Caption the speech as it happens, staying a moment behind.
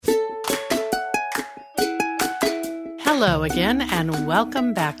Hello again, and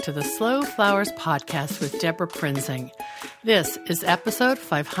welcome back to the Slow Flowers Podcast with Deborah Prinzing. This is episode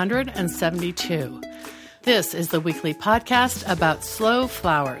 572. This is the weekly podcast about slow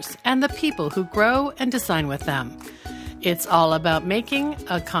flowers and the people who grow and design with them. It's all about making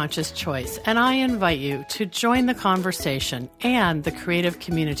a conscious choice, and I invite you to join the conversation and the creative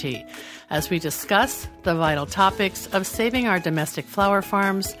community as we discuss the vital topics of saving our domestic flower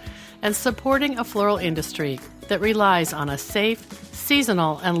farms and supporting a floral industry that relies on a safe,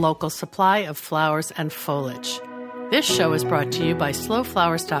 seasonal, and local supply of flowers and foliage. This show is brought to you by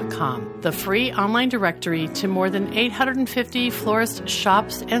slowflowers.com, the free online directory to more than 850 florist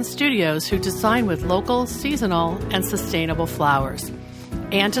shops and studios who design with local, seasonal, and sustainable flowers,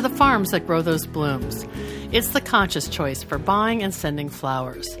 and to the farms that grow those blooms. It's the conscious choice for buying and sending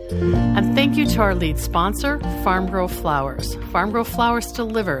flowers. And thank you to our lead sponsor, Farm Grow Flowers. Farm Grow Flowers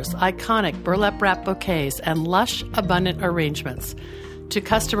delivers iconic burlap wrap bouquets and lush, abundant arrangements to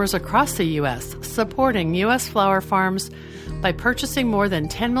customers across the U.S., supporting U.S. flower farms by purchasing more than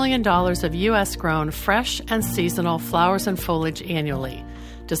 $10 million of U.S.-grown fresh and seasonal flowers and foliage annually.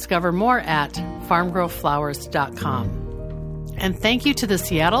 Discover more at farmgrowflowers.com. And thank you to the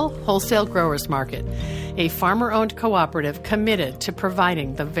Seattle Wholesale Growers Market, a farmer-owned cooperative committed to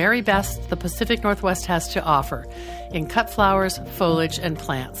providing the very best the Pacific Northwest has to offer in cut flowers, foliage, and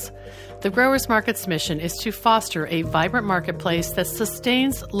plants. The Growers Market's mission is to foster a vibrant marketplace that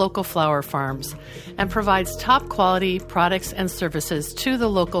sustains local flower farms and provides top-quality products and services to the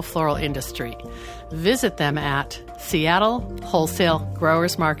local floral industry. Visit them at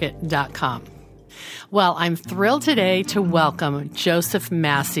seattlewholesalegrowersmarket.com. Well, I'm thrilled today to welcome Joseph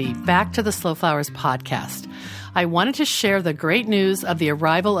Massey back to the Slow Flowers podcast. I wanted to share the great news of the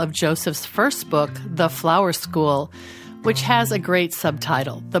arrival of Joseph's first book, The Flower School, which has a great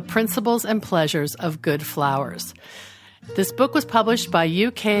subtitle, The Principles and Pleasures of Good Flowers. This book was published by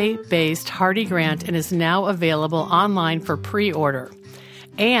UK-based Hardy Grant and is now available online for pre-order.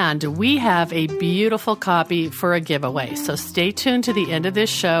 And we have a beautiful copy for a giveaway, so stay tuned to the end of this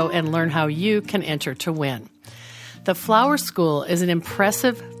show and learn how you can enter to win. The Flower School is an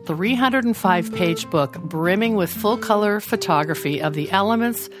impressive 305-page book brimming with full-color photography of the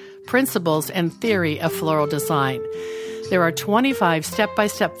elements, principles, and theory of floral design. There are 25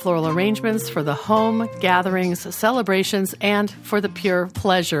 step-by-step floral arrangements for the home, gatherings, celebrations, and for the pure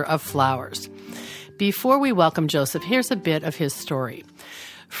pleasure of flowers. Before we welcome Joseph, here's a bit of his story.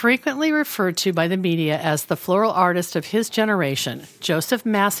 Frequently referred to by the media as the floral artist of his generation, Joseph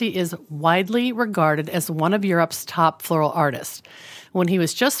Massey is widely regarded as one of Europe's top floral artists. When he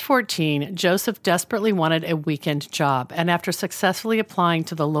was just 14, Joseph desperately wanted a weekend job, and after successfully applying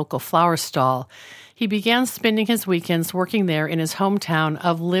to the local flower stall, he began spending his weekends working there in his hometown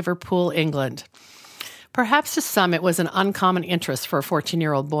of Liverpool, England. Perhaps to some it was an uncommon interest for a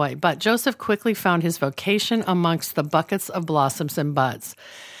 14-year-old boy, but Joseph quickly found his vocation amongst the buckets of blossoms and buds.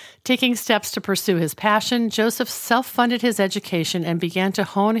 Taking steps to pursue his passion, Joseph self-funded his education and began to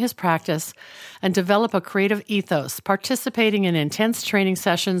hone his practice and develop a creative ethos, participating in intense training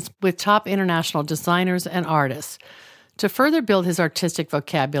sessions with top international designers and artists. To further build his artistic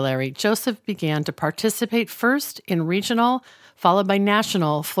vocabulary, Joseph began to participate first in regional, followed by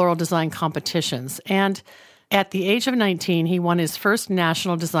national floral design competitions. And at the age of 19, he won his first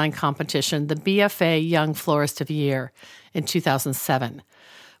national design competition, the BFA Young Florist of the Year, in 2007.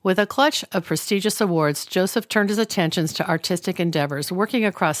 With a clutch of prestigious awards, Joseph turned his attentions to artistic endeavors, working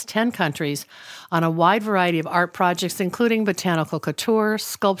across 10 countries on a wide variety of art projects, including botanical couture,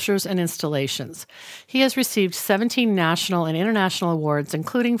 sculptures, and installations. He has received 17 national and international awards,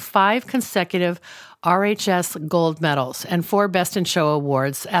 including 5 consecutive RHS Gold Medals and 4 Best in Show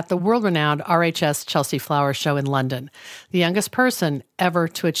awards at the world-renowned RHS Chelsea Flower Show in London, the youngest person ever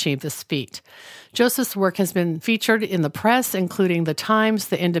to achieve this feat. Joseph's work has been featured in the press, including The Times,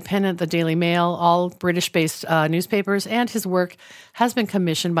 The Independent, The Daily Mail, all British-based newspapers, and his work has been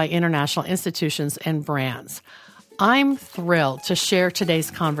commissioned by international institutions and brands. I'm thrilled to share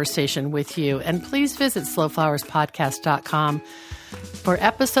today's conversation with you, and please visit slowflowerspodcast.com for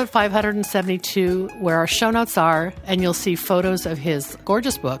episode 572, where our show notes are, and you'll see photos of his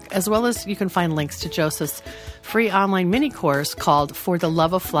gorgeous book, as well as you can find links to Joseph's free online mini course called For the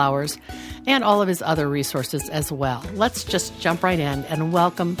Love of Flowers, and all of his other resources as well. Let's just jump right in and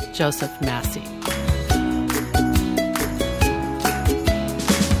welcome Joseph Massey.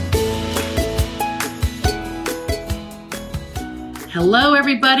 Hello,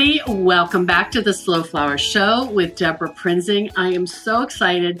 everybody. Welcome back to the Slow Flower Show with Deborah Prinzing. I am so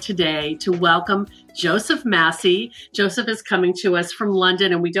excited today to welcome Joseph Massey. Joseph is coming to us from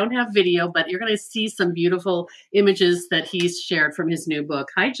London, and we don't have video, but you're going to see some beautiful images that he's shared from his new book.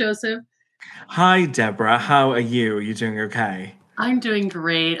 Hi, Joseph. Hi, Deborah. How are you? Are you doing okay? I'm doing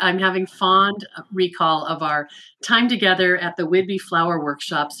great. I'm having fond recall of our time together at the Whidbey Flower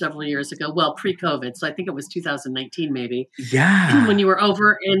Workshop several years ago. Well, pre-COVID, so I think it was 2019 maybe, when Yeah. you were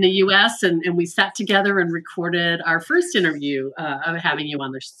over in the US and we sat together and recorded our first interview of having you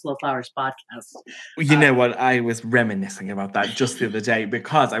on the Slow Flowers podcast. Well, you know what? I was reminiscing about that just the other day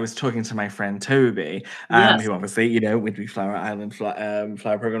because I was talking to my friend Toby, Yes. who obviously, would be Flower Island, Flower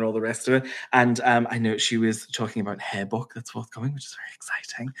Program, and all the rest of it. And I know she was talking about her book that's forthcoming, which is very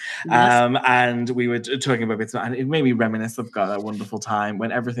exciting. Yes. And we were talking about bits, and it made me reminisce of God, that wonderful time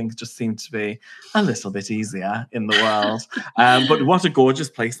when everything just seemed to be a little bit easier in the world. But what a gorgeous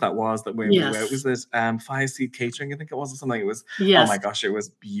place that was that where we were. It Yes. was this Fireseed Catering, I think it was, or something. It was, oh Yes. my gosh, it was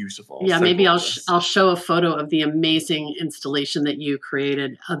beautiful. Yeah, So maybe gorgeous. I'll show a photo of the amazing installation that you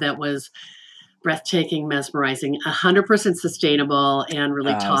created that was breathtaking, mesmerizing, 100% sustainable, and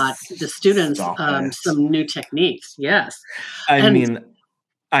really taught the students Stop it. some new techniques. Yes. I And mean,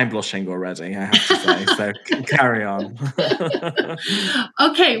 I'm blushing already, I have to say. So carry on.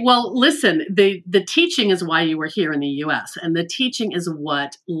 okay, well, listen, the teaching is why you were here in the US, and the teaching is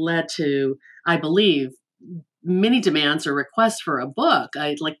what led to, I believe, many demands or requests for a book.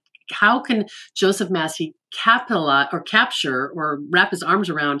 How can Joseph Massey capitalize or capture or wrap his arms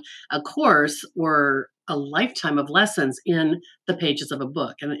around a course or a lifetime of lessons in the pages of a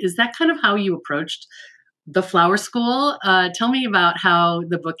book? And is that kind of how you approached the Flower School? Tell me about how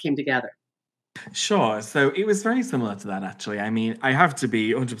the book came together. Sure. So it was very similar to that, actually. I mean, I have to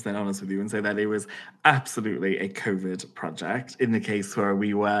be 100% honest with you and say that it was absolutely a COVID project in the case where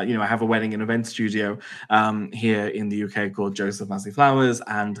we were, I have a wedding and event studio here in the UK called Joseph Massey Flowers,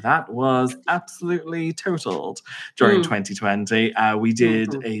 and that was absolutely totaled during Mm, 2020. We did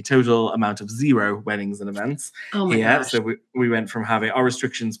mhm. a total amount of 0 weddings and events Oh my here. gosh. So we went from having our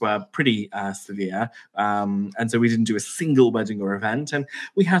restrictions were pretty severe. And so we didn't do a single wedding or event. And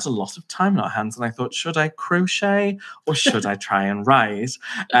we had a lot of time on our hands, and I thought, should I crochet or should I try and write?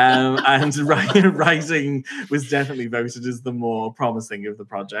 And writing was definitely voted as the more promising of the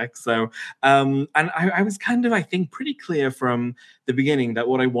projects. So, and I was kind of, I think, pretty clear from the beginning that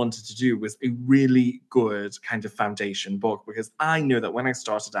what I wanted to do was a really good kind of foundation book, because I know that when I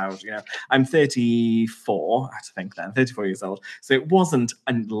started out, I'm 34, I have to think then, 34 years old. So it wasn't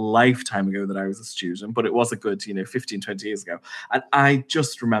a lifetime ago that I was a student, but it was a good, 15, 20 years ago. And I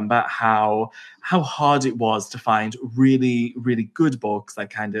just remember how hard it was to find really, really good books that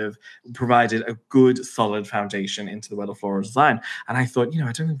kind of provided a good, solid foundation into the world of floral design. And I thought,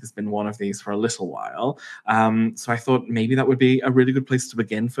 I don't think there's been one of these for a little while. So I thought maybe that would be a really good place to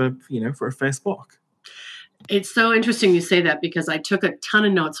begin for a first book. It's so interesting you say that because I took a ton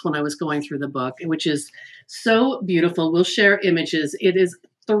of notes when I was going through the book, which is so beautiful. We'll share images. It is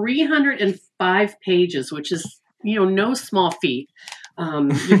 305 pages, which is, no small feat.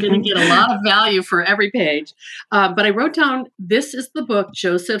 You're going to get a lot of value for every page. But I wrote down, this is the book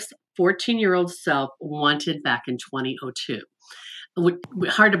Joseph's 14-year-old self wanted back in 2002.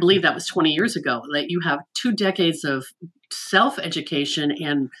 Hard to believe that was 20 years ago, that you have 2 decades of self-education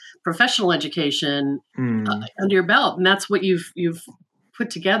and professional education under your belt. And that's what you've put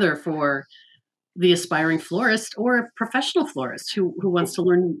together for the aspiring florist or a professional florist who wants to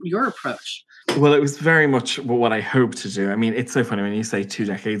learn your approach. Well, it was very much what I hoped to do. I mean, it's so funny when you say 2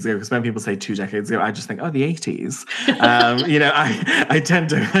 decades ago, because when people say 2 decades ago, I just think, oh, the 80s. I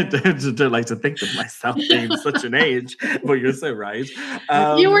tend to don't like to think of myself being such an age, but you're so right.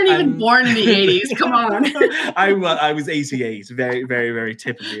 You weren't even born in the 80s. Come on. I was 88, very, very, very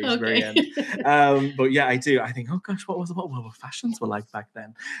tip of the age, very end. But yeah, I do. I think, oh gosh, what fashions were like back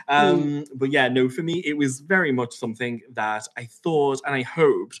then? But yeah, no, for me, it was very much something that I thought and I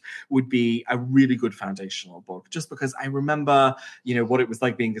hoped would be a really good foundational book, just because I remember, what it was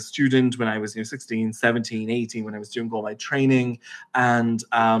like being a student when I was, 16, 17, 18, when I was doing all my training. And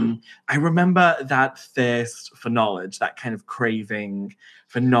I remember that thirst for knowledge, that kind of craving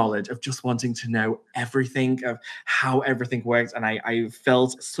for knowledge, of just wanting to know everything, of how everything worked. And I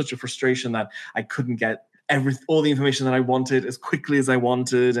felt such a frustration that I couldn't get all the information that I wanted as quickly as I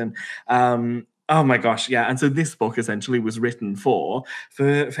wanted. And Oh my gosh, yeah. And so this book essentially was written for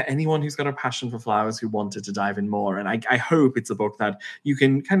anyone who's got a passion for flowers who wanted to dive in more. And I hope it's a book that you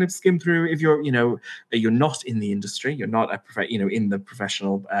can kind of skim through if you're not in the industry, you're not in the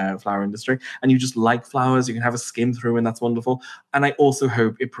professional flower industry, and you just like flowers. You can have a skim through, and that's wonderful. And I also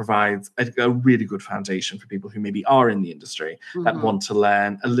hope it provides a really good foundation for people who maybe are in the industry that want to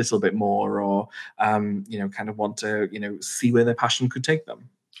learn a little bit more, or kind of want to see where their passion could take them.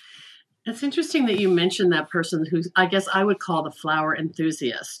 It's interesting that you mentioned that person who I guess I would call the flower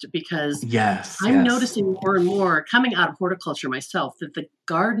enthusiast, because Yes, I'm noticing more and more coming out of horticulture myself that the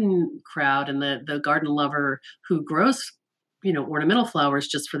garden crowd and the garden lover who grows, ornamental flowers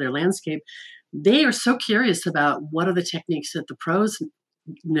just for their landscape, they are so curious about what are the techniques that the pros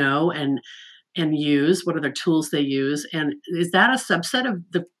know and use, what are their tools they use. And is that a subset of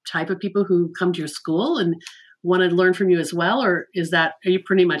the type of people who come to your school and want to learn from you as well? Or are you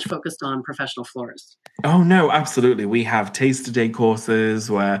pretty much focused on professional florists? Oh, no, absolutely. We have taster day courses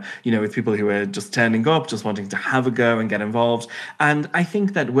where, with people who are just turning up, just wanting to have a go and get involved. And I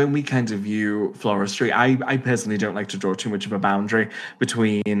think that when we kind of view floristry, I personally don't like to draw too much of a boundary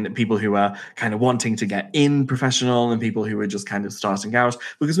between people who are kind of wanting to get in professional and people who are just kind of starting out.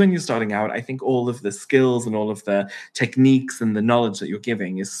 Because when you're starting out, I think all of the skills and all of the techniques and the knowledge that you're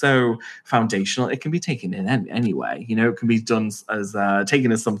giving is so foundational. It can be taken in anyway. It can be done as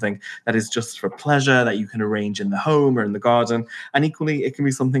taken as something that is just for pleasure, that you can arrange in the home or in the garden. And equally, it can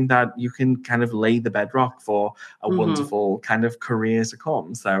be something that you can kind of lay the bedrock for a wonderful kind of career to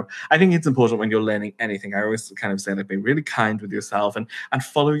come. So I think it's important when you're learning anything. I always kind of say that be really kind with yourself and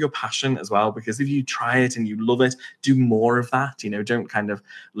follow your passion as well, because if you try it and you love it, do more of that. Don't kind of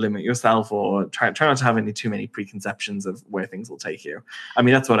limit yourself or try not to have too many preconceptions of where things will take you. I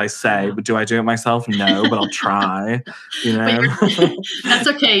mean, that's what I say, but do I do it myself? No, but I'll try. That's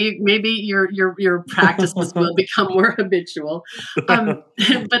okay. Maybe your practices will become more habitual.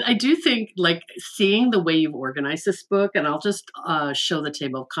 But I do think, like, seeing the way you've organized this book, and I'll just show the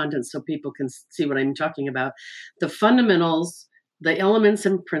table of contents so people can see what I'm talking about. The fundamentals, the elements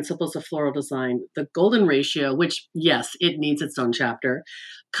and principles of floral design, the golden ratio, which, yes, it needs its own chapter,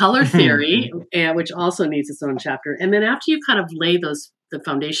 color theory, which also needs its own chapter. And then after you kind of lay the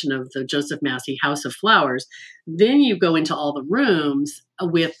foundation of the Joseph Massey House of Flowers, then you go into all the rooms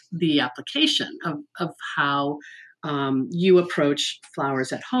with the application of how you approach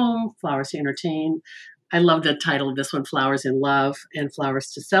flowers at home, flowers to entertain. I love the title of this one, Flowers in Love and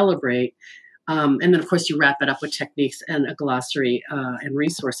Flowers to Celebrate. And then, of course, you wrap it up with techniques and a glossary and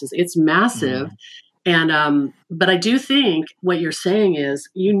resources. It's massive. And but I do think what you're saying is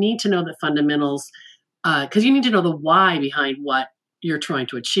you need to know the fundamentals, because you need to know the why behind what you're trying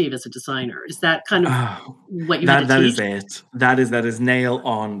to achieve as a designer. Is that kind of what you had to that teach? is it. That is nail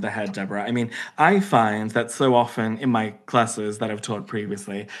on the head, Deborah. I mean, I find that so often in my classes that I've taught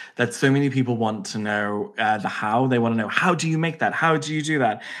previously, that so many people want to know the how. They want to know, how do you make that? How do you do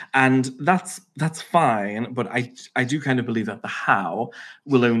that? And that's fine. But I do kind of believe that the how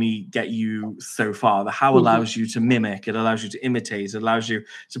will only get you so far. The how allows you to mimic. It allows you to imitate. It allows you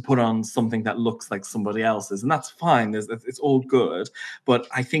to put on something that looks like somebody else's. And that's fine. It's all good. But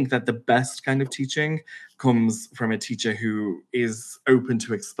I think that the best kind of teaching comes from a teacher who is open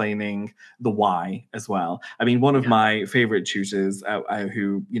to explaining the why as well. I mean, one of my favorite tutors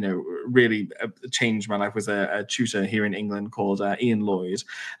who, really changed my life was a tutor here in England called Ian Lloyd.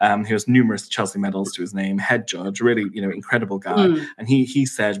 He has numerous Chelsea medals to his name, head judge, really, incredible guy. And he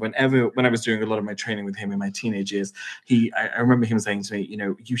said when I was doing a lot of my training with him in my teenage years, I remember him saying to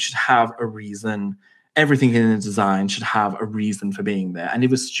me, you should have a reason. Everything in the design should have a reason for being there. And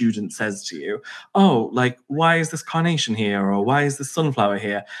if a student says to you, oh, like, why is this carnation here? Or why is this sunflower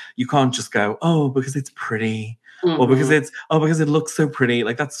here? You can't just go, oh, because it's pretty. Or because it looks so pretty.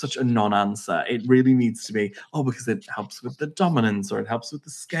 Like, that's such a non-answer. It really needs to be, oh, because it helps with the dominance, or it helps with the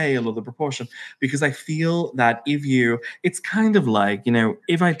scale or the proportion. Because I feel that it's kind of like,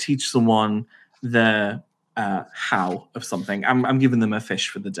 if I teach someone the how of something, I'm giving them a fish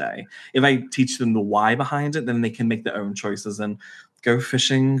for the day. If I teach them the why behind it, then they can make their own choices and go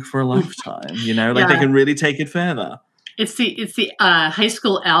fishing for a lifetime. They can really take it further. It's the high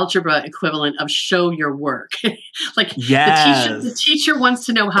school algebra equivalent of show your work. Like, yes. the teacher wants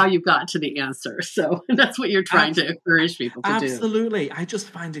to know how you got to the answer. So that's what you're trying to encourage people to do. Absolutely. I just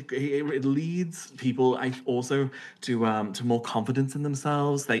find it leads people also to more confidence in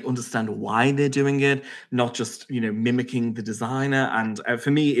themselves. They understand why they're doing it, not just mimicking the designer. And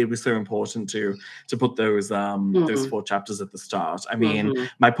for me, it was so important to put those 4 chapters at the start. I mean,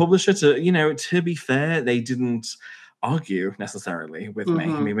 my publisher, to be fair, they didn't argue necessarily with me. I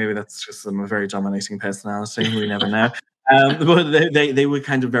Mm-hmm. mean, maybe that's just a very dominating personality. We never know. But they were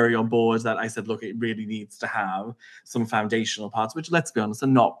kind of very on board that I said, look, it really needs to have some foundational parts, which, let's be honest, are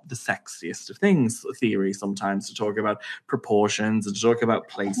not the sexiest of things, theory sometimes, to talk about proportions and to talk about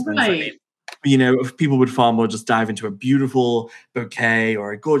placements. Right. If people would far more just dive into a beautiful bouquet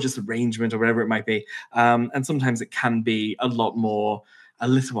or a gorgeous arrangement or whatever it might be. And sometimes it can be a little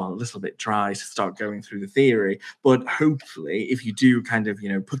bit dry to start going through the theory. But hopefully, if you do kind of,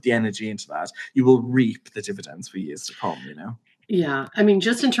 put the energy into that, you will reap the dividends for years to come, Yeah, I mean,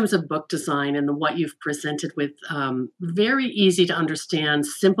 just in terms of book design and what you've presented with very easy to understand,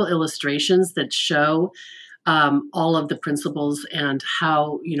 simple illustrations that show all of the principles and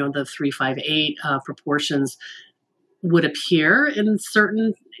how, the 358 proportions would appear in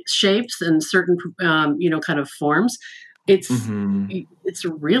certain shapes and certain, kind of forms. It's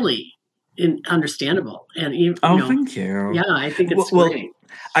really understandable, and Thank you. yeah, I think it's Well, great.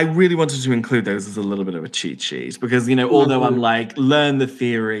 I really wanted to include those as a little bit of a cheat sheet because, although I'm Mhm. like, learn the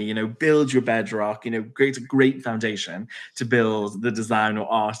theory, build your bedrock, create a great foundation to build the design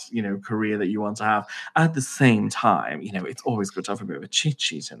or art, career that you want to have. At the same time, it's always good to have a bit of a cheat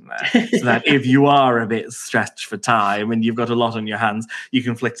sheet in there so that if you are a bit stretched for time and you've got a lot on your hands, you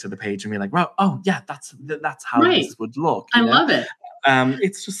can flick to the page and be like, well, oh yeah, that's how Right. this would look. I love it.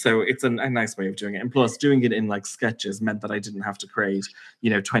 It's a nice way of doing it. And plus, doing it in like sketches meant that I didn't have to create,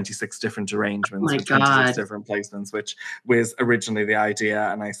 26 different arrangements My with 26 God. different placements, which was originally the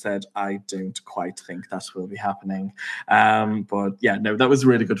idea. And I said, I don't quite think that will be happening. But yeah, no, that was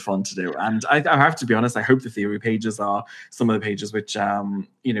really good fun to do. And I have to be honest, I hope the theory pages are some of the pages which,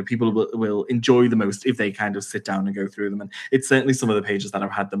 people will enjoy the most if they kind of sit down and go through them. And it's certainly some of the pages that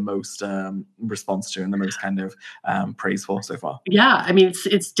I've had the most response to and the most kind of praise for so far. Yeah, I mean,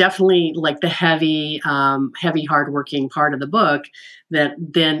 it's definitely like the heavy, hardworking part of the book. That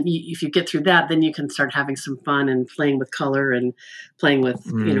then, if you get through that, then you can start having some fun and playing with color and playing with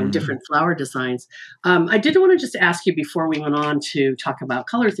different flower designs. I did want to just ask you before we went on to talk about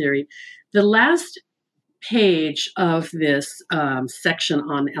color theory. The last page of this section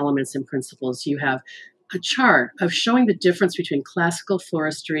on elements and principles, you have a chart of showing the difference between classical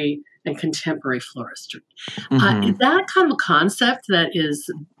floristry and contemporary floristry. Is that kind of a concept that is,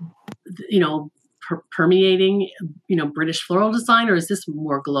 permeating, British floral design, or is this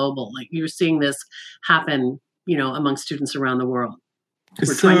more global? Like you're seeing this happen, among students around the world?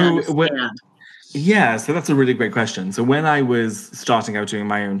 We're trying to understand. Yeah, so that's a really great question. So when I was starting out doing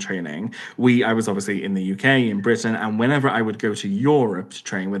my own training, I was obviously in the UK, in Britain, and whenever I would go to Europe to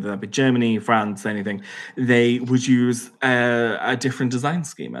train, whether that be Germany, France, anything, they would use a different design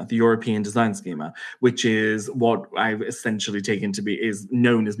schema, the European design schema, which is what I've essentially taken to be is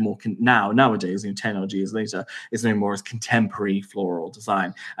known as more nowadays, 10 odd years later, is known more as contemporary floral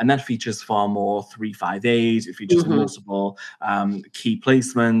design, and that features far more 358. It features multiple key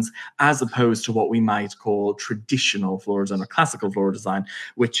placements, as opposed to what we might call traditional floral design or classical floral design,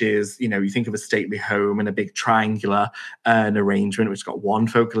 which is, you think of a stately home and a big triangular arrangement, which got one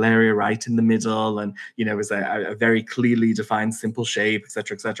focal area right in the middle and, is a very clearly defined simple shape,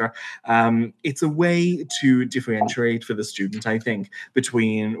 etc., etc. It's a way to differentiate for the student, I think,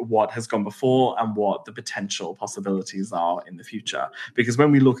 between what has gone before and what the potential possibilities are in the future. Because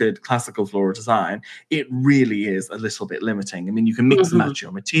when we look at classical floral design, it really is a little bit limiting. I mean, you can mix and match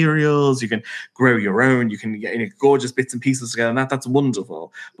your materials, you can grow your own, you can get gorgeous bits and pieces together, and that's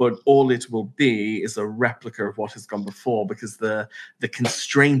wonderful. But all it will be is a replica of what has gone before, because the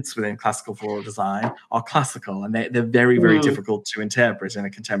constraints within classical floral design are classical, and they're very, very difficult to interpret in a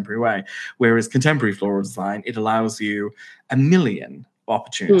contemporary way. Whereas contemporary floral design, it allows you a million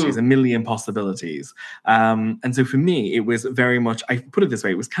opportunities, a million possibilities. And so for me, it was very much, I put it this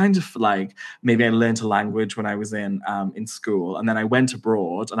way, it was kind of like maybe I learned a language when I was in school, and then I went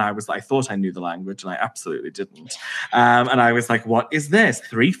abroad and I thought I knew the language and I absolutely didn't. And I was like, what is this?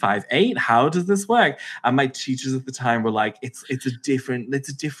 358? How does this work? And my teachers at the time were like, it's a different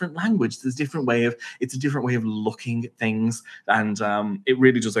language. It's a different way of looking at things. And it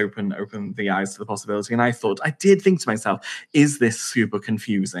really does open the eyes to the possibility. And I did think to myself, is this super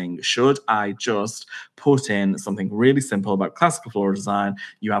confusing? Should I just put in something really simple about classical floral design?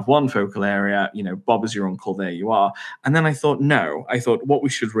 You have one focal area, Bob is your uncle, there you are. And then I thought, no. I thought what we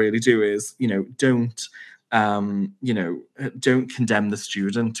should really do is, don't condemn the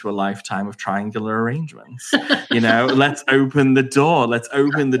student to a lifetime of triangular arrangements. Let's open the door. Let's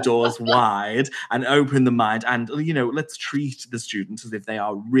open the doors wide and open the mind. And, let's treat the students as if they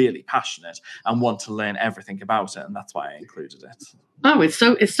are really passionate and want to learn everything about it. And that's why I included it. Oh,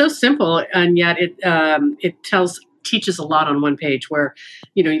 it's so simple, and yet it tells teaches a lot on one page where,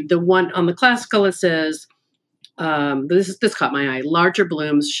 the one on the classical, it says, this caught my eye. Larger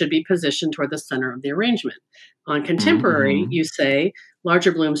blooms should be positioned toward the center of the arrangement. On contemporary, you say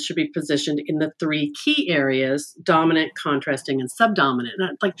larger blooms should be positioned in the 3 key areas: dominant, contrasting, and subdominant.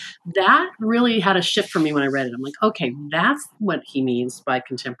 And like that really had a shift for me when I read it. I'm like, okay, that's what he means by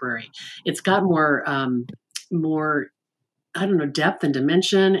contemporary. It's got more, I don't know, depth and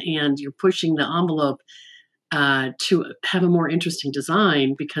dimension, and you're pushing the envelope to have a more interesting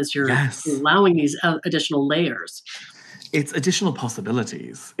design because you're allowing these additional layers. It's additional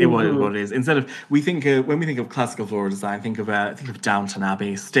possibilities. What it is. Instead of when we think of classical floral design, think of Downton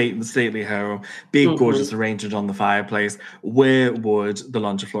Abbey, stately home, big gorgeous arrangement on the fireplace. Where would the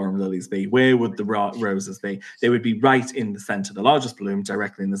longiflorum lilies be? Where would the roses be? They would be right in the center, the largest bloom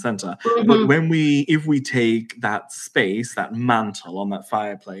directly in the center. But if we take that space, that mantle on that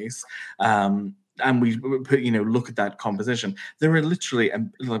fireplace, and we put, look at that composition, there are literally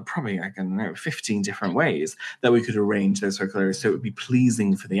probably 15 different ways that we could arrange those circular areas so it would be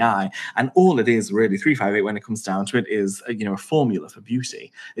pleasing for the eye. And all it is really, 358, when it comes down to it, is a formula for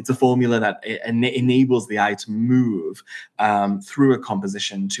beauty. It's a formula that enables the eye to move through a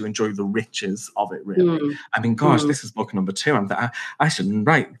composition to enjoy the riches of it, really. I mean, gosh, this is book number 2. I should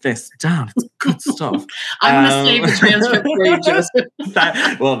write this down. It's good stuff. I'm going to save the transcript for you, Joseph.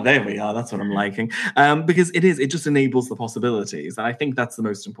 Well, there we are. That's what I'm liking. Because it just enables the possibilities. And I think that's the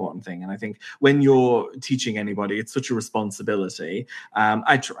most important thing. And I think when you're teaching anybody, it's such a responsibility.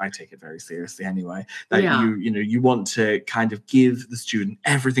 I take it very seriously anyway, that you want to kind of give the student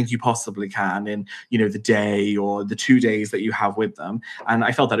everything you possibly can in, the day or the 2 days that you have with them. And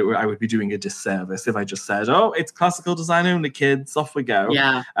I felt that I would be doing a disservice if I just said, oh, it's classical design only, kids, off we go.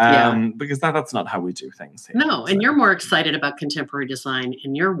 Because that's not how we do things here. No, and you're more excited about contemporary design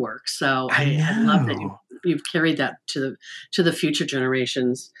in your work. So I love that you've carried that to the future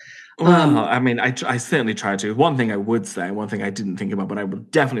generations. Well, I mean, I certainly try to. One thing I would say, one thing I didn't think about, but I would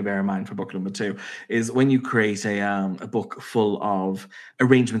definitely bear in mind for book number 2, is when you create a book full of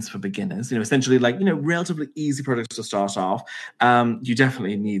arrangements for beginners, essentially like, relatively easy products to start off, you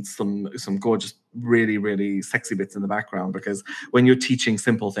definitely need some gorgeous, really, really sexy bits in the background, because when you're teaching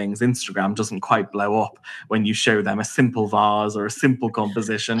simple things, Instagram doesn't quite blow up when you show them a simple vase or a simple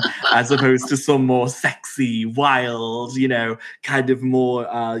composition as opposed to some more sexy, wild, kind of more,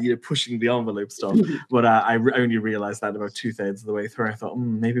 pushing the envelope stuff. But I only realized that about 2/3 of the way through. I thought,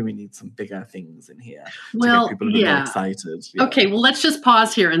 maybe we need some bigger things in here to get people a bit more excited. Okay, well, let's just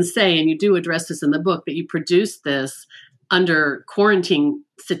pause here and say, and you do address this in the book, that you produced this under quarantine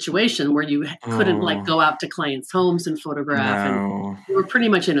situation where you couldn't go out to clients' homes and photograph. And you were pretty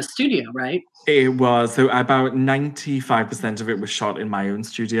much in a studio, right? It was. So about 95% of it was shot in my own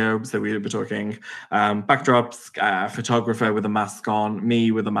studio. So we were talking backdrops, photographer with a mask on, me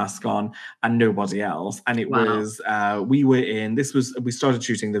with a mask on, and nobody else. And it was, we started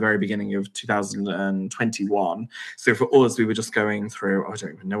shooting the very beginning of 2021. So for us, we were just going through, I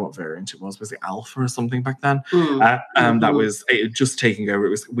don't even know what variant it was. Was it Alpha or something back then? That was just taking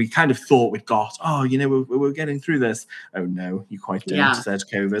over. We kind of thought we'd got, we're getting through this. Oh no, you quite don't, said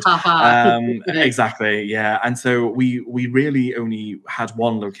COVID. Exactly, yeah. And so we really only had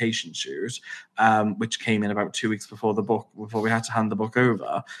one location shoot, which came in about 2 weeks before we had to hand the book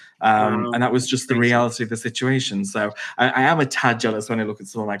over. And that was just the reality of the situation. So I am a tad jealous when I look at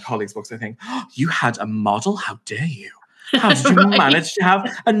some of my colleagues' books. I think, you had a model? How dare you? How did you manage to have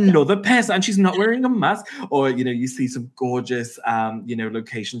another person and she's not wearing a mask? Or, you see some gorgeous,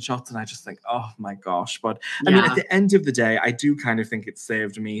 location shots, and I just think, oh my gosh. But I mean, at the end of the day, I do kind of think it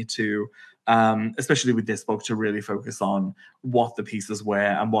saved me to, especially with this book, to really focus on what the pieces were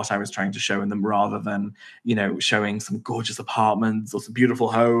and what I was trying to show in them, rather than, showing some gorgeous apartments or some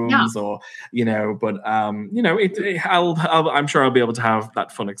beautiful homes or, but, I'm sure I'll be able to have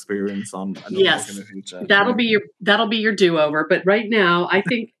that fun experience on another book in the future. That'll be your do-over. But right now, I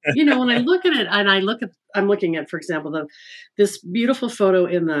think, when I look at it, and I'm looking at, for example, this beautiful photo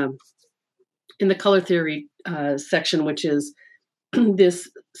in the color theory section, which is this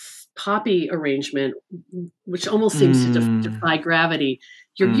poppy arrangement, which almost seems to defy gravity.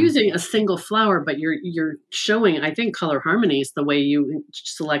 You're using a single flower, but you're showing, I think, color harmonies the way you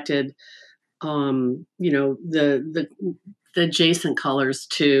selected, the adjacent colors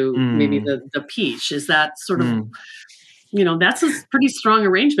to maybe the peach. Is that sort of, that's a pretty strong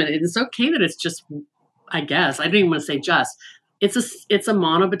arrangement. It's okay that it's just, I guess, I didn't even want to say just, it's a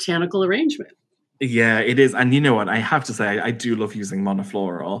monobotanical arrangement. Yeah, it is. And you know what? I have to say, I do love using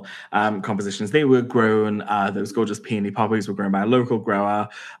monofloral compositions. They were grown, those gorgeous peony poppies were grown by a local grower,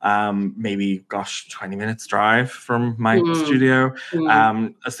 maybe, gosh, 20 minutes drive from my Mm, studio.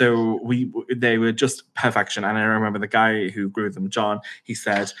 mm. So they were just perfection. And I remember the guy who grew them, John, he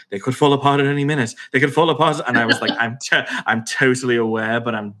said they could fall apart at any minute. They could fall apart. And I was like, I'm totally aware,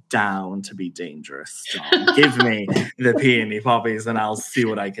 but I'm down to be dangerous, John. Give me the peony poppies and I'll see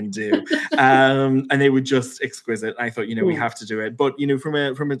what I can do. And they were just exquisite. I thought, we Mm. have to do it. But from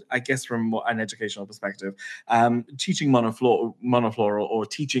a I guess from an educational perspective, teaching monofloral or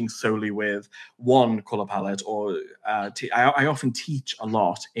teaching solely with one color palette, or I often teach a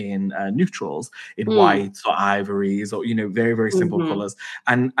lot in neutrals, in Mm. whites or ivories, or very very simple Mhm. colors.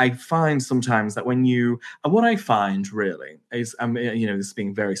 And I find sometimes that what I find really is, this is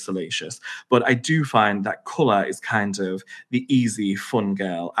being very salacious, but I do find that color is kind of the easy, fun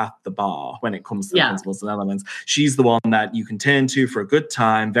girl at the bar when it comes to the Yeah. principles and elements. She's the one that you can turn to for a good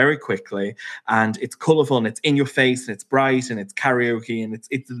time very quickly, and it's colorful and it's in your face and it's bright and it's karaoke and it's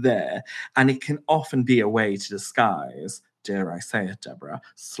there. And it can often be a way to disguise, dare I say it, Deborah,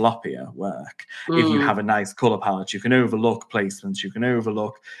 sloppier work. If you Mm. have a nice color palette, you can overlook placements, you can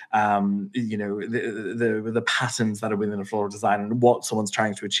overlook, the patterns that are within a floral design and what someone's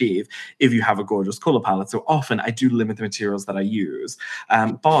trying to achieve if you have a gorgeous color palette. So often I do limit the materials that I use.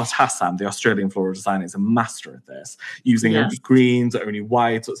 Bart Hassan, the Australian floral designer, is a master at this, using only Yes. greens, only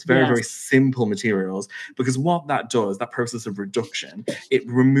whites. So it's very, Yes. very simple materials, because what that does, that process of reduction, it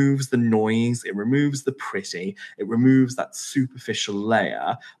removes the noise, it removes the pretty, it removes that superficial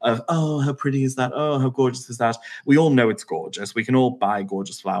layer of, oh, how pretty is that? Oh, how gorgeous is that? We all know it's gorgeous. We can all buy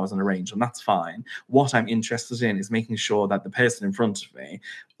gorgeous flowers and arrange them. That's fine. What I'm interested in is making sure that the person in front of me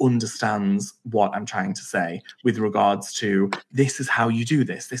understands what I'm trying to say with regards to, this is how you do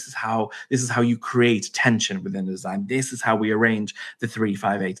this. This is how you create tension within the design. This is how we arrange the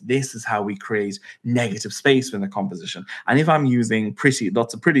 3-5-8. This is how we create negative space within the composition. And if I'm using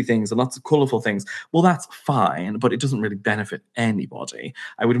lots of pretty things and lots of colorful things, well, that's fine, but it doesn't really benefit anybody.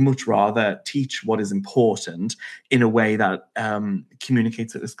 I would much rather teach what is important in a way that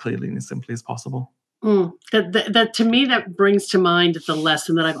communicates it as clearly and as simply as possible. That to me, that brings to mind the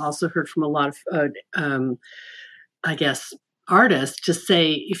lesson that I've also heard from a lot of, I guess, artists, to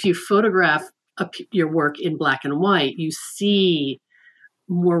say, if you photograph your work in black and white, you see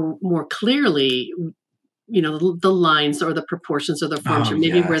more clearly, the lines or the proportions or the forms, Oh, or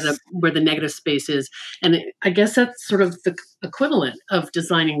maybe where yes. the negative space is. And I guess that's sort of the equivalent of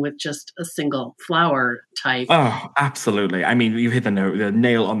designing with just a single flower type. Oh, absolutely. I mean, you hit the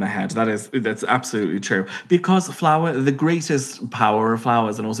nail on the head. That's absolutely true. Because the greatest power of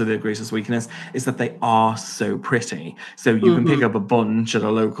flowers, and also their greatest weakness, is that they are so pretty. So you can pick Mm-hmm. up a bunch at a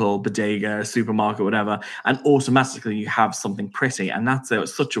local bodega, supermarket, whatever, and automatically you have something pretty. And that's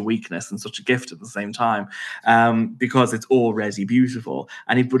such a weakness and such a gift at the same time, because it's already beautiful.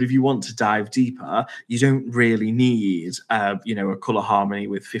 But if you want to dive deeper, you don't really need, a color harmony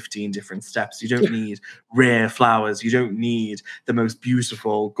with 15 different steps. You don't need rare flowers. You don't need the most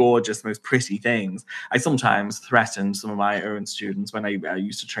beautiful, gorgeous, most pretty things. I sometimes threatened some of my own students when I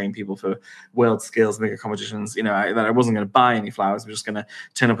used to train people for world skills maker competitions, that I wasn't going to buy any flowers. We're just going to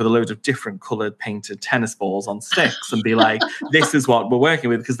turn up with a load of different colored painted tennis balls on sticks and be like, this is what we're working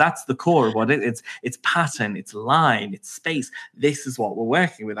with, because that's the core of what it's pattern, it's line, it's space. This is what we're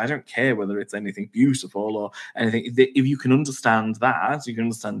working with. I don't care whether it's anything beautiful or anything. If you can understand that, you can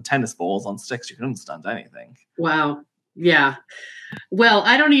understand tennis balls on sticks, you can understand anything. Wow. Yeah. Well,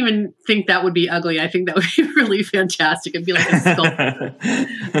 I don't even think that would be ugly. I think that would be really fantastic. It'd be like a sculpture.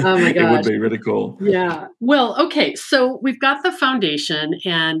 Oh my It would gosh. be really cool. Yeah. Well, okay. So we've got the foundation,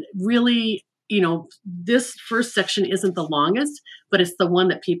 and really, this first section isn't the longest, but it's the one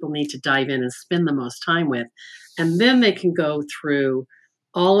that people need to dive in and spend the most time with. And then they can go through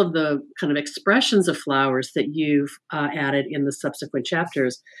all of the kind of expressions of flowers that you've added in the subsequent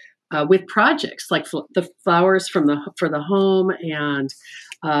chapters, with projects like the flowers for the home, and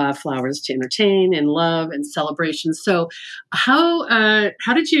flowers to entertain and love and celebration. So how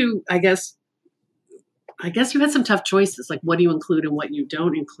did you, I guess you had some tough choices, like what do you include and what you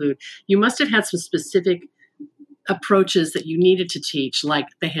don't include. You must have had some specific approaches that you needed to teach, like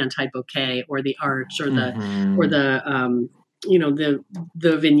the hand-tied bouquet or the arch or the Mm-hmm.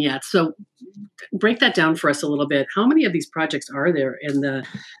 the vignette. So break that down for us a little bit. How many of these projects are there in the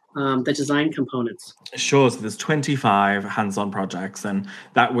design components? Sure. So there's 25 hands-on projects, and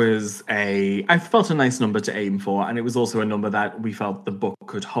that was I felt a nice number to aim for, and it was also a number that we felt the book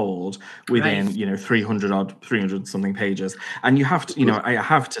could hold within, Right. 300 something pages. And you have to, I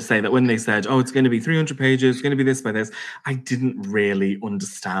have to say that when they said, oh, it's going to be 300 pages, it's going to be this by this, I didn't really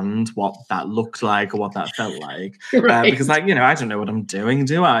understand what that looked like or what that felt like, Right. because I don't know what I'm doing,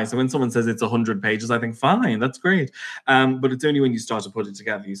 do I? So when someone says it's 100 pages, I think, fine, that's great. But it's only when you start to put it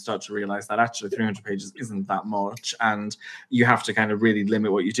together, you start to realize that actually 300 pages isn't that much, and you have to kind of really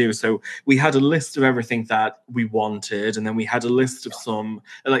limit what you do. So we had a list of everything that we wanted, and then we had a list of some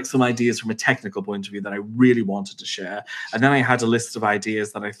ideas from a technical point of view that I really wanted to share, and then I had a list of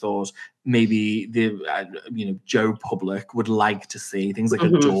ideas that I thought maybe the Joe public would like to see, things like a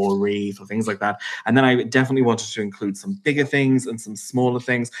door wreath or things like that. And then I definitely wanted to include some bigger things and some smaller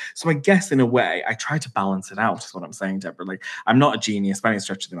things. So I guess in a way I tried to balance it out, is what I'm saying, Deborah. Like, I'm not a genius by any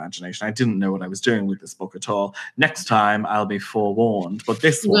stretch of the imagination. I didn't know what I was doing with this book at all. Next time I'll be forewarned. But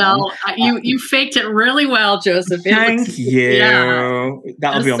this one, well, you faked it really well, Joseph. Thank you. Yeah.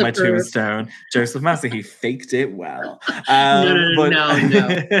 That'll be on my Superb. tombstone. Joseph Massey, he faked it well. No.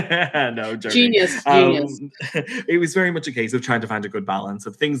 No, joking. Genius. It was very much a case of trying to find a good balance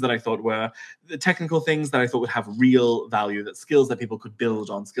of things that I thought were the technical things that I thought would have real value, that skills that people could build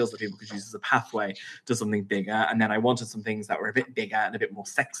on, skills that people could use as a pathway to something bigger. And then I wanted some things that were a bit bigger and a bit more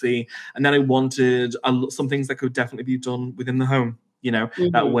sexy. And then I wanted some things that could definitely be done within the home.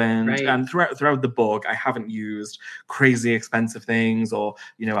 That went right. And throughout the book, I haven't used crazy expensive things or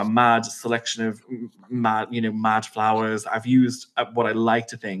a mad selection of mad flowers. I've used what I like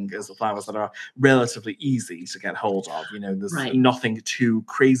to think is flowers that are relatively easy to get hold of. There's Right. nothing too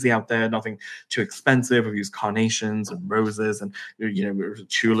crazy out there, nothing too expensive. I've used carnations and roses and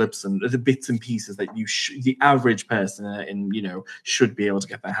tulips and the bits and pieces that the average person should be able to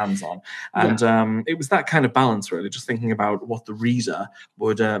get their hands on. And it was that kind of balance, really, just thinking about what the reader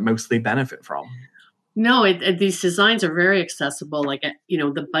would mostly benefit from. No, these designs are very accessible. Like,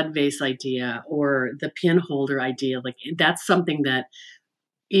 the bud vase idea or the pin holder idea. Like, that's something that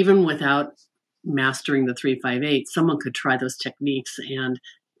even without mastering the 358, someone could try those techniques and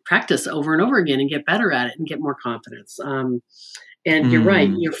practice over and over again and get better at it and get more confidence. And you're right.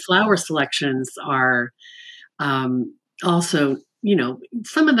 Your flower selections are also,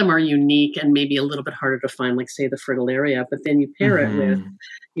 some of them are unique and maybe a little bit harder to find, like, say, the fritillaria, but then you pair it with,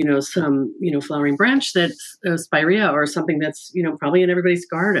 some, flowering branch that's spirea or something that's, probably in everybody's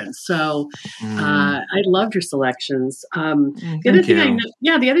garden. So I loved your selections. The other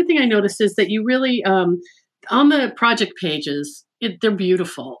thing I noticed is that you really, on the project pages, they're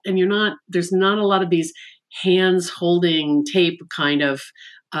beautiful, and there's not a lot of these hands holding tape kind of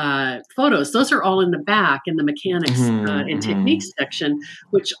photos. Those are all in the back in the mechanics and techniques section,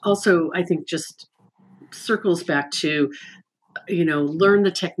 which also I think just circles back to, learn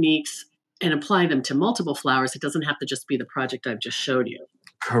the techniques and apply them to multiple flowers. It doesn't have to just be the project I've just showed you.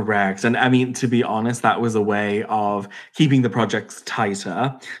 Correct. And I mean, to be honest, that was a way of keeping the projects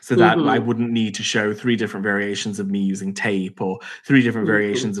tighter so that I wouldn't need to show 3 different variations of me using tape or 3 different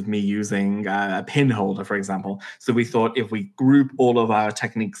variations of me using a pin holder, for example. So we thought if we group all of our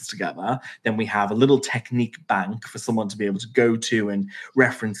techniques together, then we have a little technique bank for someone to be able to go to and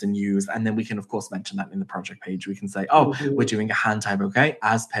reference and use. And then we can, of course, mention that in the project page. We can say, we're doing a hand tie bouquet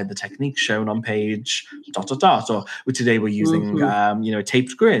as per the technique shown on page ... Or today we're using,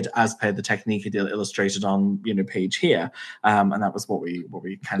 taped grid as per the technique illustrated on illustrated here, and that was what we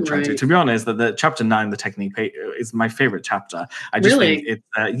kind of tried to. To be honest, the chapter 9, the technique page, is my favorite chapter. I just think it's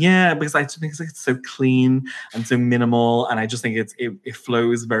because I just think it's so clean and so minimal, and I just think it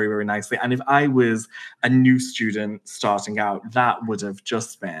flows very, very nicely. And if I was a new student starting out, that would have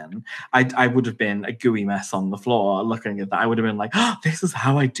just been I would have been a gooey mess on the floor looking at that. I would have been like, this is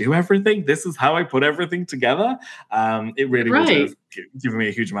how I do everything. This is how I put everything together. It really would have given me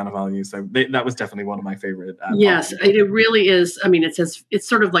a huge amount of value. So that was definitely one of my favorite. Yes, it really is. I mean, it's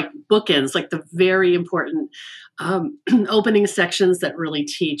sort of like bookends, like the very important opening sections that really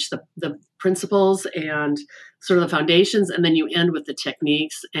teach the principles and sort of the foundations, and then you end with the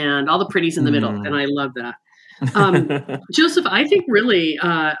techniques and all the pretties in the middle. And I love that. Joseph, I think really,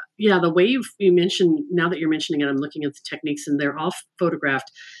 the way you mentioned, now that you're mentioning it, I'm looking at the techniques and they're all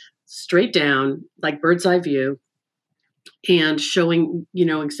photographed straight down, like bird's eye view, and showing,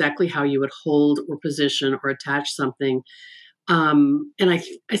 exactly how you would hold or position or attach something. And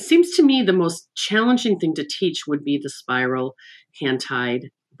it seems to me the most challenging thing to teach would be the spiral hand-tied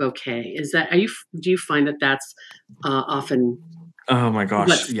bouquet. Do you find that that's often Oh my gosh,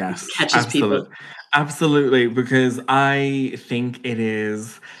 what yes, catches absolutely. people. Absolutely, because I think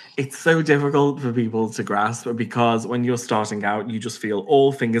it's so difficult for people to grasp because when you're starting out, you just feel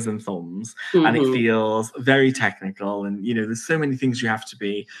all fingers and thumbs, and it Hmm. feels very technical. And there's so many things you have to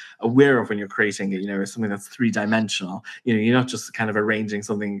be aware of when you're creating it. Something that's three-dimensional. You're not just kind of arranging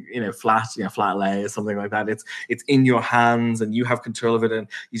something, flat, flat lay or something like that. It's in your hands, and you have control of it, and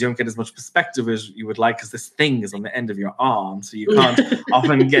you don't get as much perspective as you would like because this thing is on the end of your arm, so you can't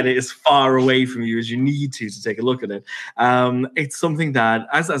often get it as far away from you as you need to take a look at it. It's something that,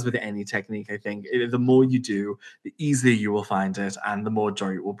 as with any technique, I think the more you do, the easier you will find it, and the more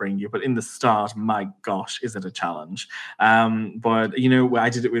joy it will bring you. But in the start, my gosh, is it a challenge? But I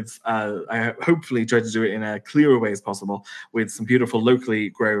did it with. I hopefully tried to do it in a clearer way as possible with some beautiful locally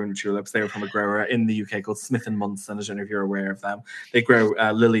grown tulips. They were from a grower in the UK called Smith and Munson. I don't know if you're aware of them. They grow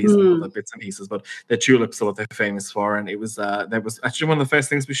lilies and other bits and pieces, but their tulips are what they're famous for. And it was that was actually one of the first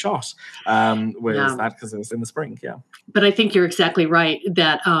things we shot was Yeah. that, because it was in the spring. Yeah. But I think you're exactly right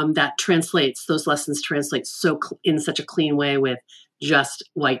that that translates, those lessons translate in such a clean way with just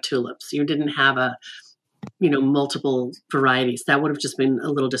white tulips. You didn't have multiple varieties. That would have just been a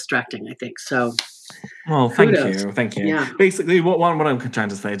little distracting, I think. So Well, thank kudos. you, thank you. Yeah. Basically, what I'm trying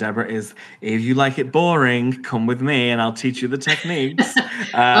to say, Deborah, is if you like it boring, come with me and I'll teach you the techniques.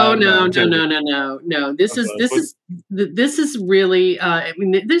 Oh No, no, I'm no, joking, no, no, no, no. This of is course. this But is this is really. I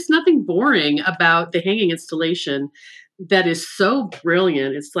mean, there's nothing boring about the hanging installation. That is so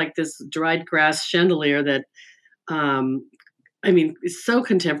brilliant. It's like this dried grass chandelier that, um, I mean, it's so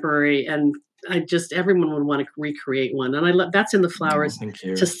contemporary, and everyone would want to recreate one. And I love that's in the no, flowers thank to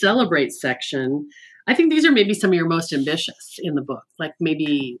you. celebrate section. I think these are maybe some of your most ambitious in the book, like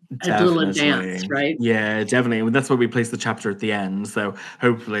maybe a little advanced, Definitely. right? Yeah, definitely. Well, that's why we placed the chapter at the end. So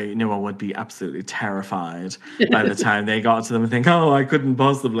hopefully no one would be absolutely terrified by the time they got to them and think, oh, I couldn't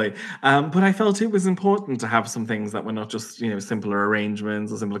possibly. But I felt it was important to have some things that were not just, simpler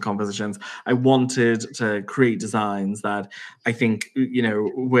arrangements or simpler compositions. I wanted to create designs that I think,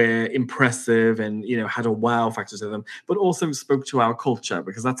 were impressive and, had a wow factor to them, but also spoke to our culture,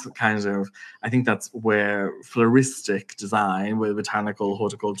 because that's kind of, I think that's where floristic design, where botanical,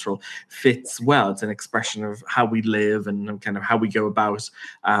 horticultural fits well. It's an expression of how we live and kind of how we go about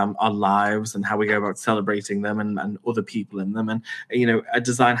our lives and how we go about celebrating them and other people in them. And, a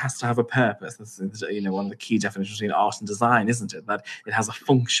design has to have a purpose. This is, one of the key definitions between art and design, isn't it? That it has a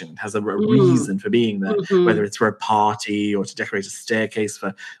function, it has a Mm, reason for being there, hmm. whether it's for a party or to decorate a staircase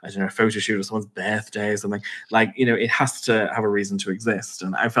for, I don't know, a photo shoot or someone's birthday or something. Like, it has to have a reason to exist.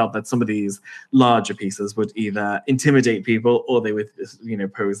 And I felt that some of these larger pieces would either intimidate people or they would,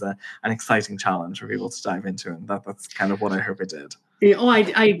 pose an exciting challenge for people to dive into. And that's kind of what I hope it did. Yeah, oh,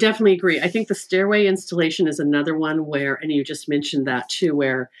 I definitely agree. I think the stairway installation is another one where, and you just mentioned that too,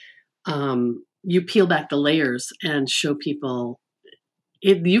 where you peel back the layers and show people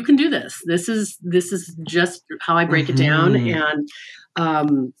you can do this. This is just how I break it down,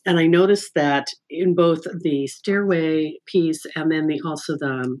 Mm-hmm. and I noticed that in both the stairway piece and then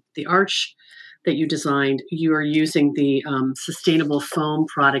the arch that you designed, you are using the sustainable foam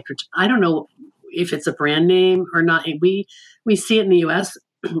product, which I don't know if it's a brand name or not. We see it in the U.S.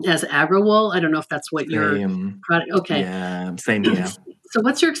 as AgriWool. I don't know if that's what your Same. product. Okay, Yeah, same here. so,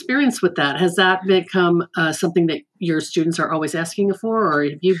 what's your experience with that? Has that become something that your students are always asking for, or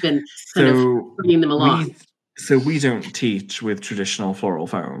have you been kind of So bringing them along? we don't teach with traditional floral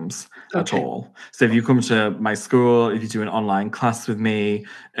foams at Okay. all. So if you come to my school, if you do an online class with me,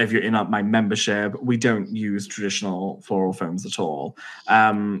 if you're in my membership, we don't use traditional floral foams at all.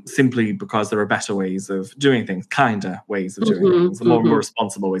 Simply because there are better ways of doing things, kinder ways of doing Hmm. things, more Hmm.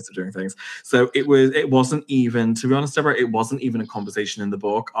 responsible ways of doing things. So it wasn't even, to be honest, Deborah, it wasn't even a conversation in the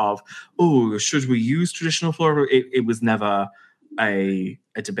book of, oh, should we use traditional floral? It was never a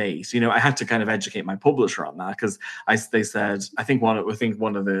debate. I had to kind of educate my publisher on that, because they said, I think one of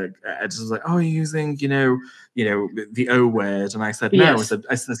the editors was like, oh, are you using the O word? And I said no. Yes.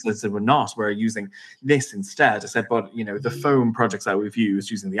 I said we're not. We're using this instead. I said, but the foam projects that we've used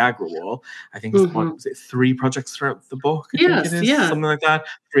using the AgriWool, I think is, what Hmm. was it, 3 projects throughout the book? I think it Yes. is Yeah. something like that.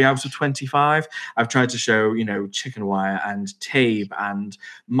 3 out of 25. I've tried to show chicken wire and tape and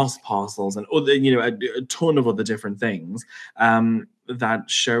moss parcels and other a ton of other different things. that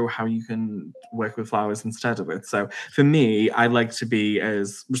show how you can work with flowers instead of it. So for me, I like to be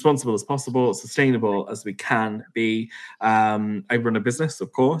as responsible as possible, sustainable as we can be. I run a business,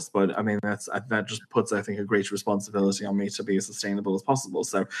 of course, but I mean, that just puts, I think, a great responsibility on me to be as sustainable as possible.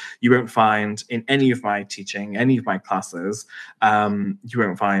 So you won't find in any of my teaching, any of my classes, you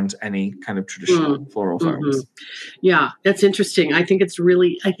won't find any kind of traditional floral foams. Yeah, that's interesting. I think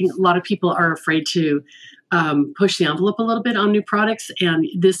I think a lot of people are afraid to push the envelope a little bit on new products, and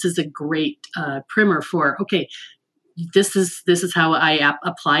this is a great primer for, okay, this is how I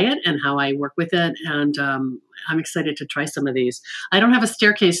apply it and how I work with it, and I'm excited to try some of these. I don't have a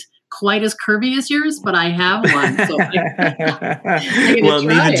staircase quite as curvy as yours, but I have one. So well,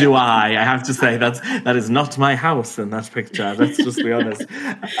 neither do I. I have to say that is not my house in that picture. Let's just be honest.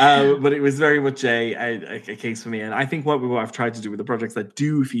 But it was very much a case for me, and I think what I've tried to do with the projects that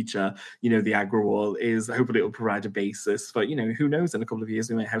do feature, the AgriWall, is hopefully it will provide a basis for, who knows, in a couple of years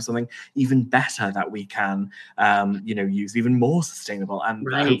we might have something even better that we can, use, even more sustainable, and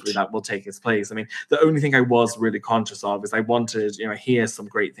hopefully that will take its place. I mean, the only thing I was really conscious of is I wanted, I hear some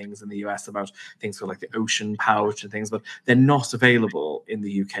great things in the US about things like the ocean pouch and things, but they're not available in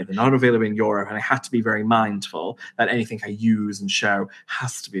the UK. They're not available in Europe, and I had to be very mindful that anything I use and show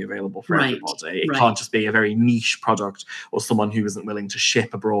has to be available for everybody. It can't just be a very niche product or someone who isn't willing to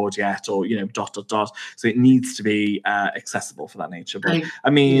ship abroad yet, or So it needs to be accessible for that nature. But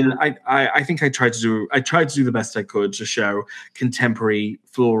I think I tried to do the best I could to show contemporary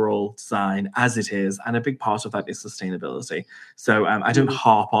floral design as it is, and a big part of that is sustainability. So I don't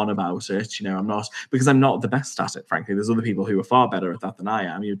harp on about it, I'm not, because I'm not the best at it, frankly. There's other people who are far better at that than I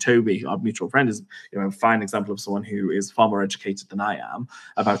am. Toby, our mutual friend, is a fine example of someone who is far more educated than I am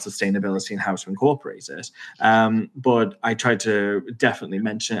about sustainability and how to incorporate it. But I tried to definitely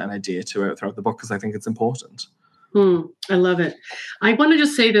mention an idea to it throughout the book because I think it's important. I love it. I want to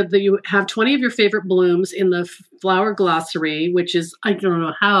just say that you have 20 of your favorite blooms in the flower glossary, which is, I don't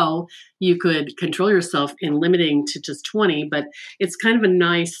know how you could control yourself in limiting to just 20, but it's kind of a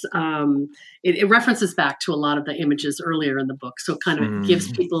nice, it references back to a lot of the images earlier in the book. So it kind of gives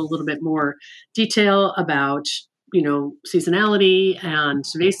people a little bit more detail about, seasonality and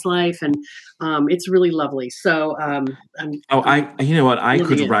vase life, and it's really lovely. So I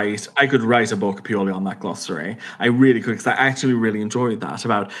could write a book purely on that glossary. I really could, because I actually really enjoyed that,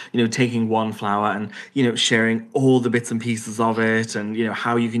 about taking one flower and sharing all the bits and pieces of it, and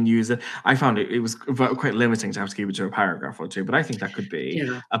how you can use it. I found it was quite limiting to have to keep it to a paragraph or two, but I think that could be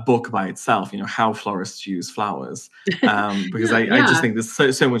a book by itself. How florists use flowers, because I just think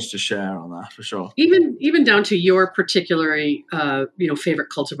there's so much to share on that, for sure. Even down to your particularly favorite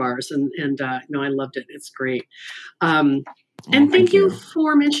cultivars, and I loved it. It's great. And thank you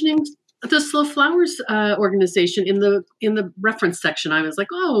for mentioning the Slow Flowers organization in the reference section. I was like,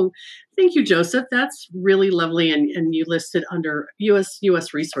 oh, thank you, Joseph. That's really lovely. And you listed under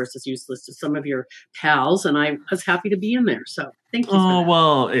US resources, you listed some of your pals, and I was happy to be in there. So thank you.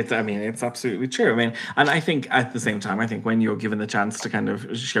 Well, it's absolutely true. And I think at the same time, when you're given the chance to kind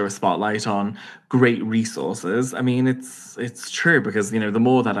of show a spotlight on great resources, it's true, because, the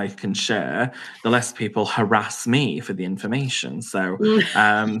more that I can share, the less people harass me for the information. So,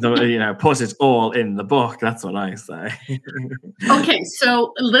 put it all in the book. That's what I say. Okay.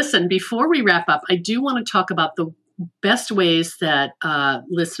 So listen, before we wrap up, I do want to talk about the best ways that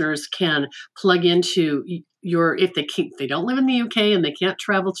listeners can plug into if they don't live in the UK and they can't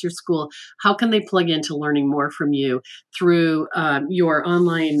travel to your school, how can they plug into learning more from you through your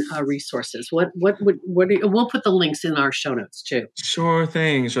online resources? We'll put the links in our show notes too. Sure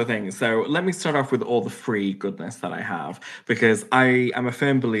thing. So let me start off with all the free goodness that I have, because I am a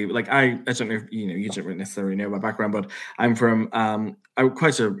firm believer. Like I don't know if you don't necessarily know my background, but I'm from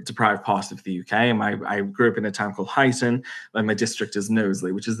quite a deprived part of the UK. And I grew up in a town called Huyton, and my district is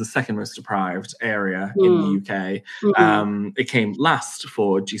Knowsley, which is the second most deprived area in the UK. It came last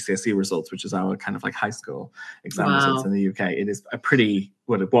for GCSE results, which is our kind of like high school exam results in the UK. It is a pretty,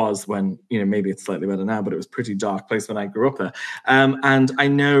 what it was when, maybe it's slightly better now, but it was a pretty dark place when I grew up there. And I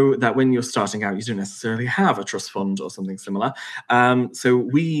know that when you're starting out, you don't necessarily have a trust fund or something similar. So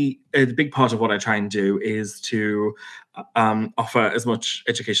a big part of what I try and do is to offer as much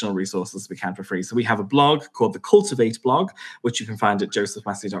educational resources as we can for free. So we have a blog called the Cultivate blog, which you can find at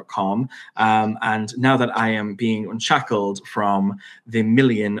josephmassey.com. And now that I am being unshackled from the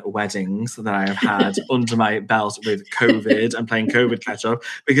million weddings that I have had under my belt with COVID and playing COVID catch up,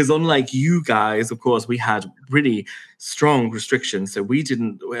 because unlike you guys, of course, we had really strong restrictions. So we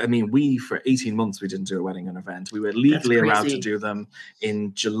for 18 months, we didn't do a wedding and event. We were legally allowed to do them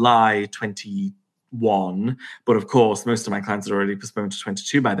in July 2020. 21, but of course most of my clients had already postponed to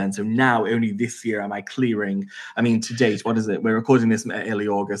 22 by then. So now only this year am I clearing. I mean, to date, what is it? We're recording this in early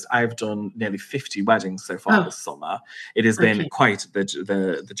August. I've done nearly 50 weddings so far this summer. It has been quite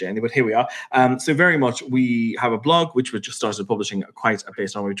the journey, but here we are. So very much, we have a blog which we just started publishing quite a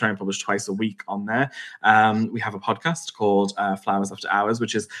bit on. We try and publish twice a week on there. We have a podcast called Flowers After Hours,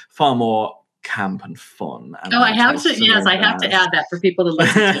 which is far more camp and fun. And I have to. Yes, I have to add that for people to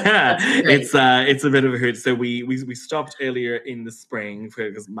listen to. It's a bit of a hoot. So we stopped earlier in the spring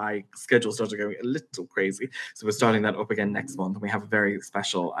because my schedule started going a little crazy. So we're starting that up again next month, and we have a very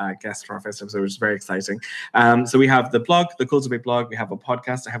special guest for our first episode, which is very exciting. So we have the blog, the Cultivate blog. We have a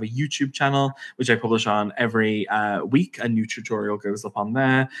podcast. I have a YouTube channel which I publish on every week. A new tutorial goes up on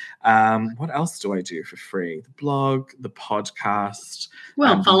there. What else do I do for free? The blog, the podcast.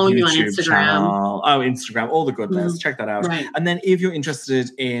 Well, following you on Instagram. Instagram, all the goodness. Check that out. Right. And then if you're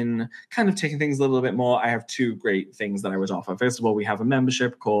interested in kind of taking things a little bit more, I have two great things that I would offer. First of all, we have a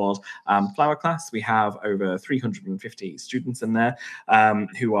membership called Flower Class. We have over 350 students in there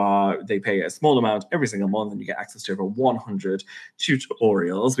they pay a small amount every single month, and you get access to over 100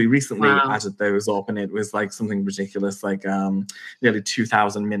 tutorials. We recently added those up, and it was like something ridiculous, like nearly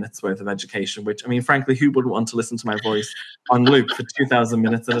 2,000 minutes worth of education, which, I mean, frankly, who wouldn't want to listen to my voice on loop for 2,000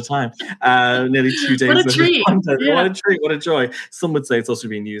 minutes at a time? Nearly 2 days. What a treat. Yeah. What a treat. What a joy. Some would say it's also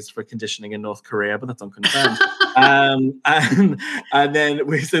being used for conditioning in North Korea, but that's unconfirmed. And then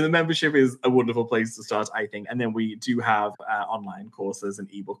so the membership is a wonderful place to start, I think. And then we do have online courses and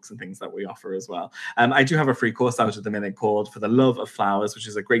ebooks and things that we offer as well. I do have a free course out at the minute called For the Love of Flowers, which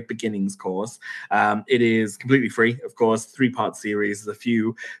is a great beginnings course. It is completely free, of course, 3-part series. There's a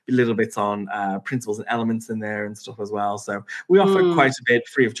few little bits on principles and elements in there and stuff as well. So we offer quite a bit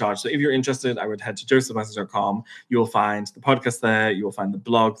free of charge. So if you're interested, I would head to josephmassey.com. You'll find the podcast there. You'll find the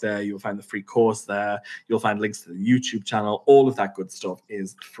blog there. You'll find the free course there. You'll find links to the YouTube channel. All of that good stuff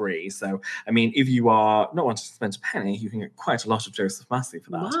is free. So, I mean, if you are not wanting to spend a penny, you can get quite a lot of Joseph Massey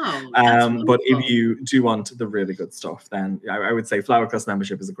for that. Wow, but if you do want the really good stuff, then I would say Flower Class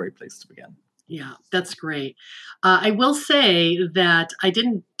membership is a great place to begin. Yeah, that's great. I will say that I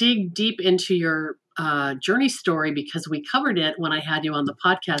didn't dig deep into your journey story because we covered it when I had you on the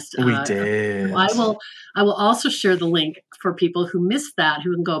podcast. We did. I will also share the link for people who missed that,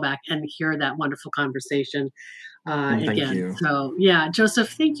 who can go back and hear that wonderful conversation Thank again. you. So yeah, Joseph,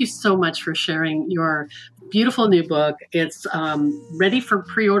 thank you so much for sharing your beautiful new book. It's ready for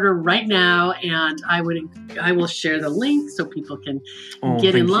pre-order right now, and I will share the link so people can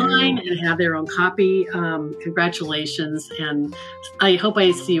get in line and have their own copy. Congratulations, and I hope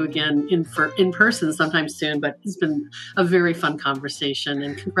I see you again in person sometime soon. But it's been a very fun conversation,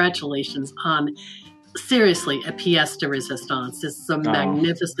 and congratulations on seriously a pièce de résistance. This is a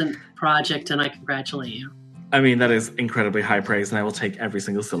magnificent project, and I congratulate you. I mean, that is incredibly high praise, and I will take every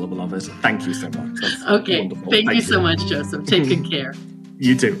single syllable of it. Thank you so much. That's wonderful. Thank you so much, Joseph. Take good care.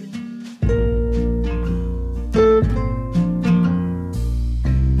 You too.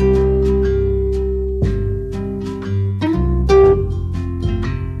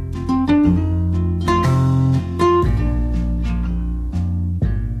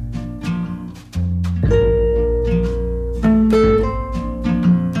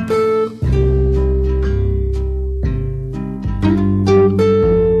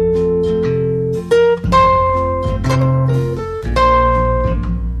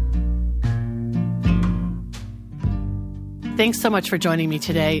 Thanks so much for joining me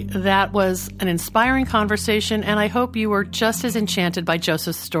today. That was an inspiring conversation, and I hope you were just as enchanted by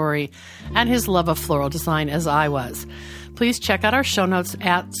Joseph's story and his love of floral design as I was. Please check out our show notes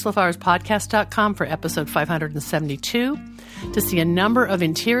at slowflowerspodcast.com for episode 572 to see a number of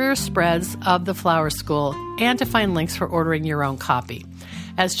interior spreads of the Flower School and to find links for ordering your own copy.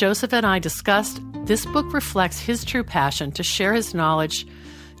 As Joseph and I discussed, this book reflects his true passion to share his knowledge,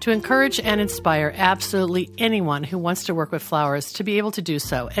 to encourage and inspire absolutely anyone who wants to work with flowers to be able to do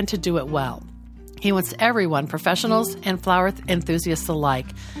so and to do it well. He wants everyone, professionals and flower enthusiasts alike,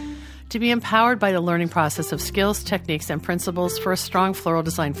 to be empowered by the learning process of skills, techniques, and principles for a strong floral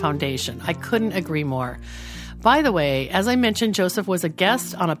design foundation. I couldn't agree more. By the way, as I mentioned, Joseph was a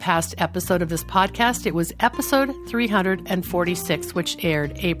guest on a past episode of this podcast. It was episode 346, which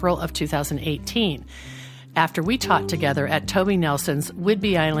aired April of 2018. After we taught together at Toby Nelson's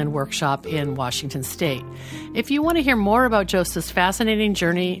Whidbey Island workshop in Washington State. If you want to hear more about Joseph's fascinating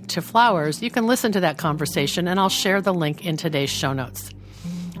journey to flowers, you can listen to that conversation, and I'll share the link in today's show notes.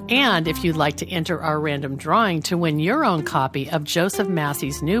 And if you'd like to enter our random drawing to win your own copy of Joseph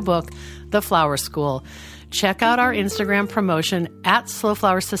Massey's new book, The Flower School, check out our Instagram promotion at Slow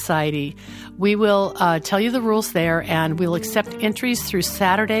Flower Society. We will tell you the rules there, and we'll accept entries through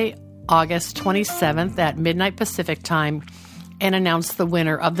Saturday, August 27th at midnight Pacific time, and announce the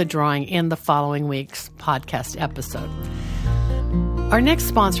winner of the drawing in the following week's podcast episode. Our next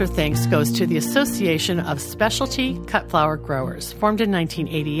sponsor thanks goes to the Association of Specialty Cut Flower Growers. Formed in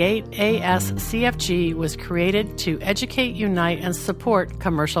 1988, ASCFG was created to educate, unite, and support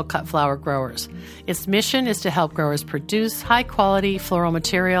commercial cut flower growers. Its mission is to help growers produce high-quality floral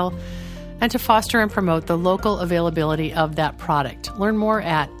material and to foster and promote the local availability of that product. Learn more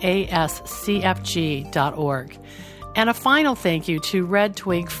at ascfg.org. And a final thank you to Red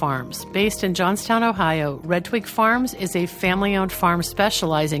Twig Farms. Based in Johnstown, Ohio, Red Twig Farms is a family-owned farm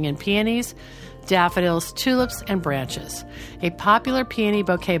specializing in peonies, daffodils, tulips, and branches. A popular peony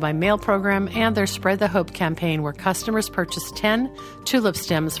bouquet by mail program and their Spread the Hope campaign where customers purchase 10 tulip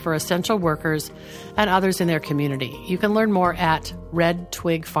stems for essential workers and others in their community. You can learn more at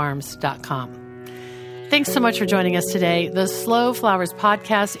redtwigfarms.com. Thanks so much for joining us today. The Slow Flowers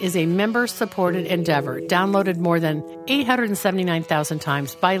podcast is a member-supported endeavor, downloaded more than 879,000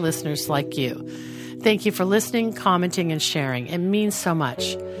 times by listeners like you. Thank you for listening, commenting, and sharing. It means so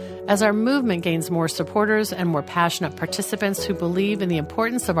much. As our movement gains more supporters and more passionate participants who believe in the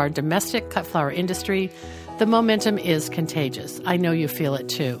importance of our domestic cut flower industry, the momentum is contagious. I know you feel it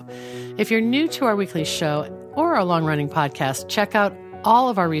too. If you're new to our weekly show or our long-running podcast, check out all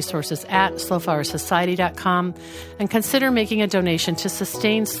of our resources at slowflowersociety.com and consider making a donation to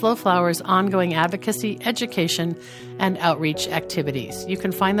sustain Slow Flowers' ongoing advocacy, education, and outreach activities. You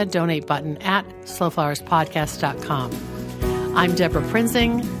can find the donate button at slowflowerspodcast.com. I'm Deborah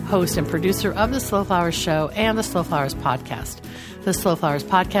Prinzing, host and producer of The Slow Flowers Show and The Slow Flowers Podcast. The Slow Flowers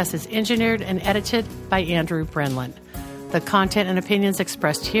Podcast is engineered and edited by Andrew Brenlin. The content and opinions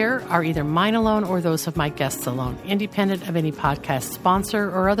expressed here are either mine alone or those of my guests alone, independent of any podcast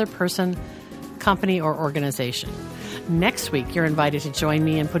sponsor or other person, company, or organization. Next week, you're invited to join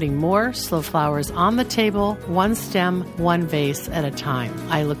me in putting more slow flowers on the table, one stem, one vase at a time.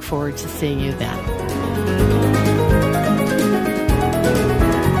 I look forward to seeing you then.